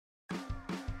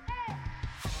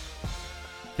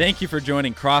Thank you for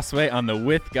joining Crossway on the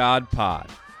With God pod.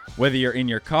 Whether you're in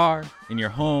your car, in your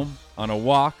home, on a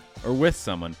walk, or with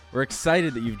someone, we're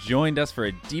excited that you've joined us for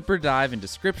a deeper dive into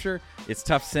Scripture, its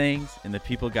tough sayings, and the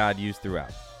people God used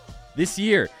throughout. This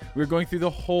year, we're going through the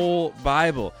whole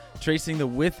Bible, tracing the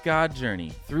With God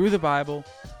journey through the Bible,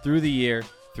 through the year,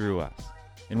 through us.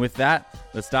 And with that,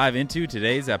 let's dive into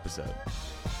today's episode.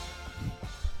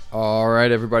 All right,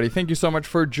 everybody. Thank you so much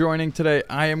for joining today.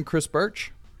 I am Chris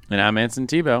Birch. And I'm Anson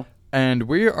Tebow. And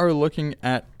we are looking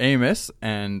at Amos,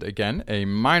 and again, a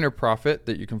minor prophet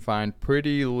that you can find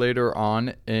pretty later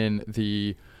on in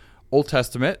the Old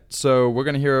Testament. So we're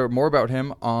going to hear more about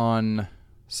him on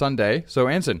Sunday. So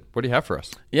Anson, what do you have for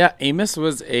us? Yeah, Amos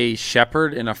was a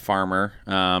shepherd and a farmer.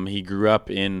 He grew up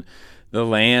in the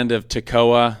land of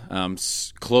Tekoa,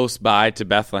 close by to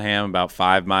Bethlehem, about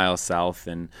 5 miles south,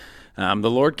 and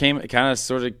the Lord came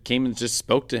and just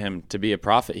spoke to him to be a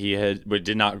prophet. He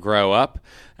did not grow up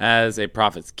as a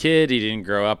prophet's kid. He didn't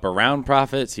grow up around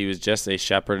prophets. He was just a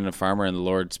shepherd and a farmer, and the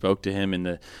Lord spoke to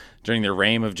him during the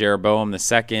reign of Jeroboam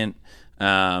II,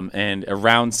 and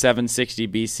around 760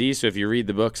 BC. So if you read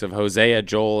the books of Hosea,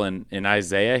 Joel, and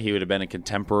Isaiah, he would have been a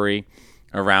contemporary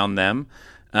around them.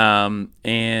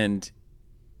 And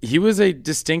he was a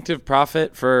distinctive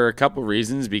prophet for a couple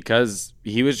reasons, because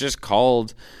he was just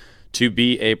called to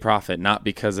be a prophet, not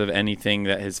because of anything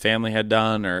that his family had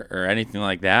done or anything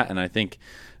like that. And I think,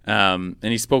 and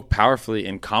he spoke powerfully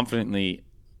and confidently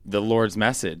the Lord's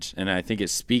message. And I think it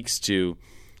speaks to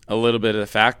a little bit of the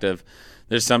fact of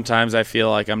there's sometimes I feel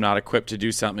like I'm not equipped to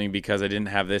do something because I didn't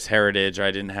have this heritage or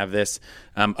I didn't have this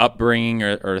upbringing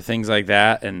or things like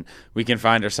that. And we can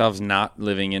find ourselves not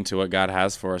living into what God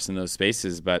has for us in those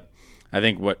spaces. But I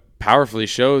think what powerfully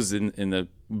shows in the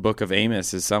book of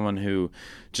Amos is someone who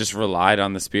just relied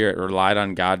on the Spirit, relied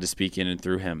on God to speak in and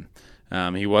through him.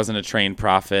 He wasn't a trained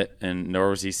prophet, and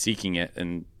nor was he seeking it,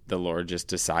 and the Lord just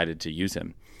decided to use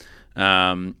him.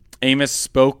 Amos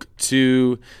spoke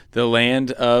to the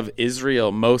land of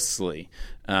Israel mostly.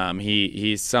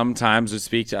 He sometimes would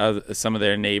speak to some of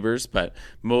their neighbors, but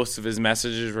most of his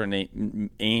messages were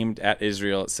aimed at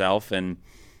Israel itself, and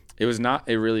it was not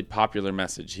a really popular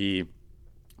message. He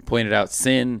pointed out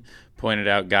sin, pointed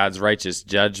out God's righteous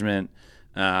judgment,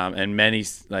 and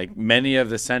many of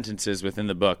the sentences within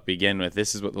the book begin with,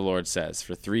 "This is what the Lord says: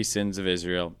 for 3 sins of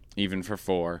Israel, even for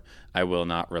 4, I will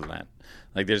not relent."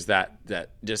 Like there's that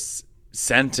just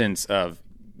sentence of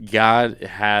God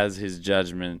has his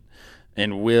judgment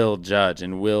and will judge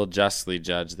and will justly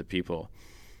judge the people.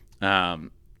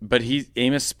 But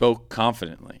Amos spoke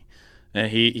confidently,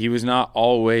 and he was not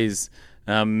always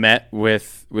met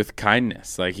with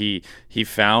kindness. Like he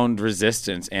found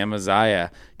resistance.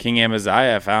 King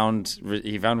Amaziah found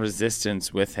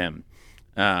resistance with him.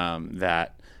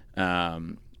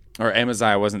 Or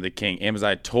Amaziah wasn't the king.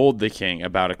 Amaziah told the king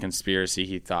about a conspiracy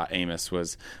he thought Amos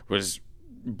was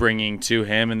bringing to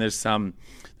him. And there's some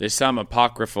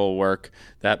apocryphal work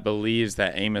that believes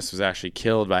that Amos was actually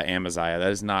killed by Amaziah.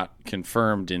 That is not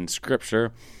confirmed in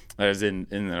Scripture. That is in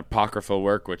an apocryphal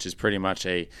work, which is pretty much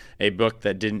a book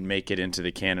that didn't make it into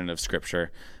the canon of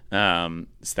Scripture.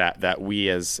 It's that we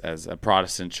as a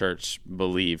Protestant church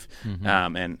believe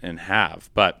and have.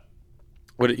 But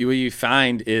what you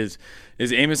find is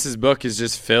Amos's book is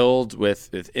just filled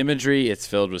with imagery. It's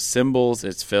filled with symbols.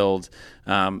 It's filled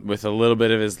with a little bit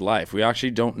of his life. We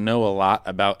actually don't know a lot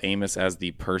about Amos as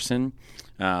the person.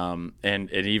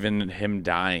 And even him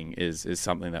dying is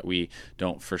something that we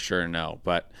don't for sure know.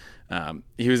 But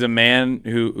he was a man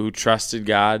who trusted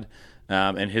God,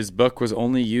 and his book was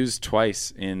only used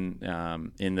twice in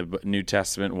the New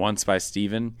Testament, once by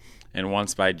Stephen and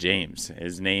once by James.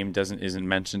 His name isn't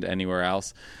mentioned anywhere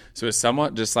else. So it's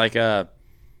somewhat just like I've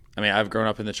grown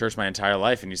up in the church my entire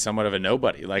life, and he's somewhat of a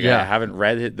nobody. I haven't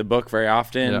read the book very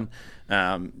often.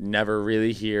 Yeah. Never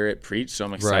really hear it preached, so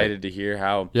I'm excited to hear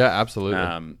how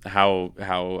absolutely how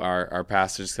our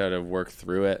pastors kind of work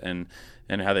through it and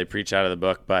how they preach out of the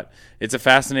book. But it's a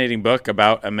fascinating book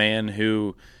about a man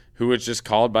who was just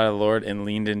called by the Lord and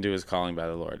leaned into his calling by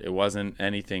the Lord. It wasn't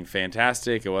anything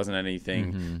fantastic. It wasn't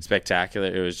anything spectacular.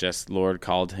 It was just Lord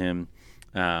called him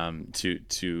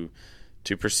to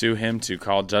pursue him, to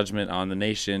call judgment on the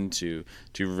nation, to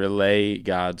relay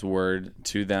God's word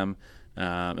to them.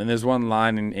 And there's one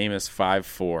line in Amos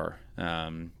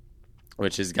 5:4,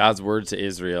 which is God's word to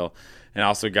Israel, and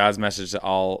also God's message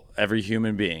to every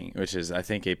human being, which is, I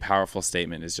think, a powerful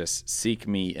statement, is just seek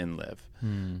me and live.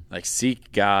 Like,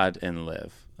 seek God and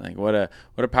live. Like, what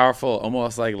a powerful,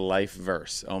 almost like life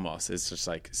verse. Almost, it's just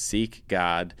like seek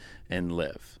God and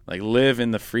live. Like, live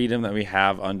in the freedom that we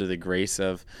have under the grace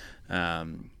of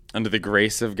under the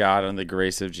grace of God, under the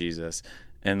grace of Jesus,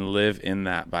 and live in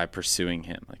that by pursuing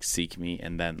him. Like, seek me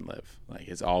and then live. Like,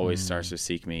 it always starts with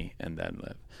seek me and then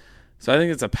live. So I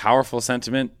think it's a powerful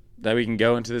sentiment that we can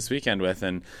go into this weekend with,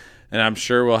 and I'm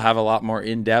sure we'll have a lot more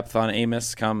in depth on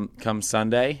Amos come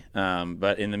Sunday.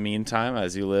 But in the meantime,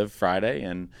 as you live Friday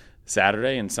and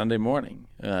Saturday and Sunday morning,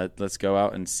 let's go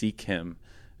out and seek him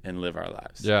and live our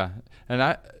lives. Yeah,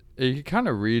 and it kind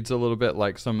of reads a little bit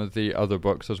like some of the other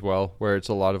books as well, where it's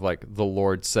a lot of like the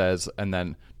Lord says, and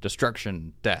then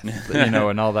destruction, death,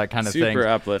 and all that kind of thing. Super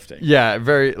uplifting. Yeah,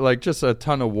 very like just a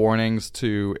ton of warnings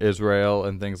to Israel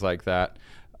and things like that.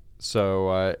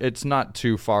 So it's not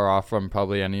too far off from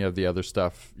probably any of the other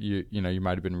stuff you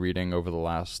might have been reading over the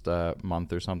last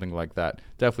month or something like that.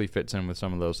 Definitely fits in with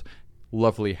some of those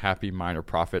lovely, happy minor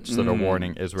prophets that are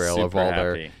warning Israel of all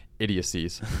their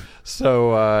idiocies.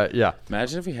 So, yeah.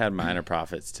 Imagine if we had minor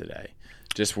prophets today,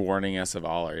 just warning us of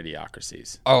all our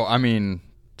idiocracies. Oh, I mean,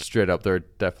 straight up, there are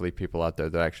definitely people out there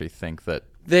that actually think that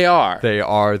they are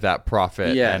that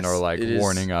prophet, yes, and are like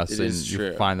warning us, and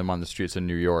true. You find them on the streets of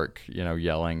New York,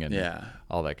 yelling and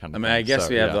all that kind of thing. I guess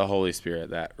we have the Holy Spirit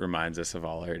that reminds us of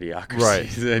all our idiocracies,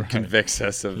 right, and convicts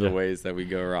us of the ways that we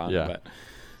go wrong. Yeah. But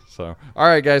so, all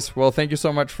right, guys. Well, thank you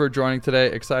so much for joining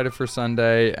today. Excited for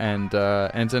Sunday. And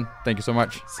Anton, thank you so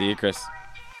much. See you, Chris.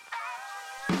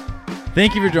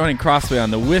 Thank you for joining Crossway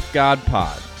on the With God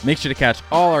Pod. Make sure to catch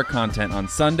all our content on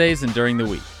Sundays and during the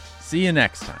week. See you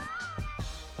next time.